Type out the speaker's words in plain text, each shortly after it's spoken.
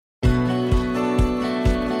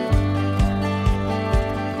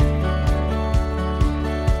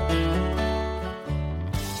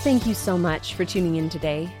Thank you so much for tuning in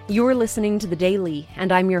today. You're listening to The Daily,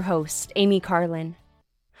 and I'm your host, Amy Carlin.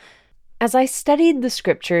 As I studied the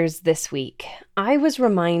scriptures this week, I was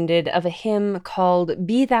reminded of a hymn called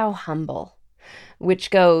Be Thou Humble,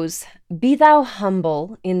 which goes, Be thou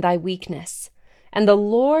humble in thy weakness, and the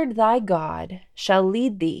Lord thy God shall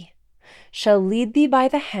lead thee by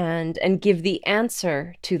the hand and give thee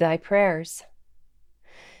answer to thy prayers.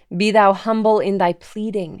 Be thou humble in thy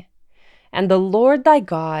pleading, and the Lord thy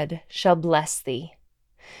God shall bless thee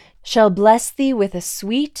with a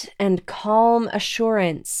sweet and calm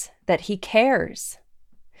assurance that he cares.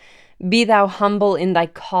 Be thou humble in thy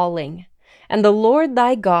calling, and the Lord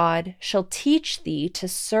thy God shall teach thee to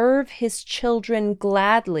serve his children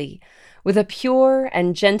gladly with a pure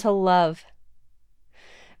and gentle love.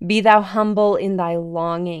 Be thou humble in thy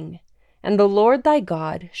longing, and the Lord thy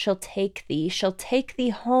God shall take thee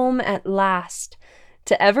home at last,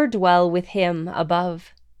 to ever dwell with him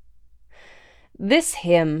above. This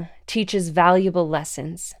hymn teaches valuable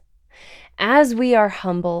lessons. As we are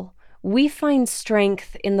humble, we find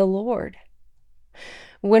strength in the Lord.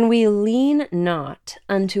 When we lean not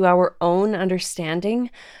unto our own understanding,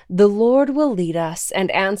 the Lord will lead us and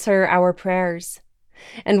answer our prayers.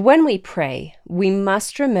 And when we pray, we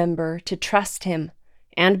must remember to trust him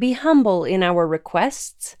and be humble in our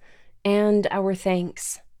requests and our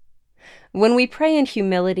thanks. When we pray in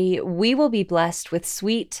humility, we will be blessed with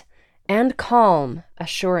sweet and calm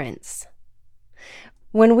assurance.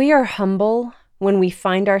 When we are humble, when we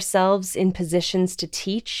find ourselves in positions to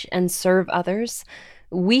teach and serve others,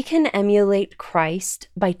 we can emulate Christ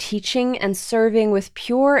by teaching and serving with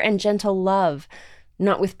pure and gentle love,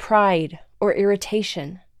 not with pride or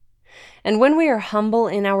irritation. And when we are humble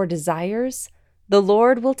in our desires, the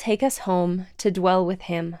Lord will take us home to dwell with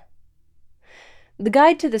him. The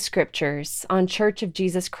Guide to the Scriptures on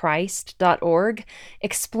churchofjesuschrist.org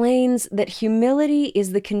explains that humility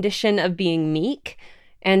is the condition of being meek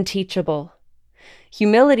and teachable.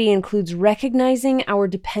 Humility includes recognizing our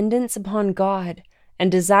dependence upon God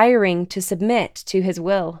and desiring to submit to his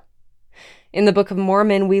will. In the Book of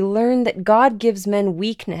Mormon, we learn that God gives men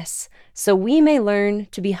weakness so we may learn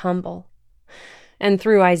to be humble. And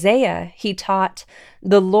through Isaiah, he taught,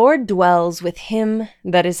 The Lord dwells with him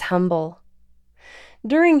that is humble.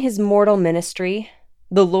 During his mortal ministry,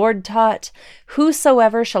 the Lord taught,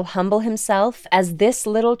 Whosoever shall humble himself as this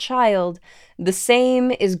little child, the same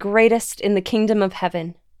is greatest in the kingdom of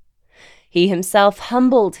heaven. He himself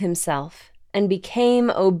humbled himself and became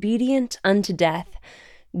obedient unto death,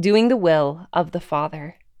 doing the will of the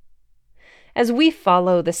Father. As we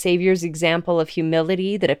follow the Savior's example of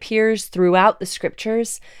humility that appears throughout the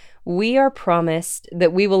Scriptures, we are promised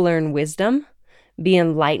that we will learn wisdom, be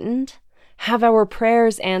enlightened, have our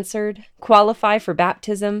prayers answered, qualify for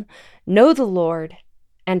baptism, know the Lord,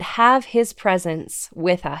 and have his presence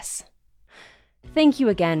with us. Thank you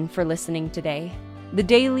again for listening today. The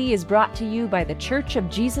Daily is brought to you by the Church of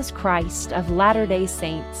Jesus Christ of Latter-day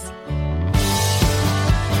Saints.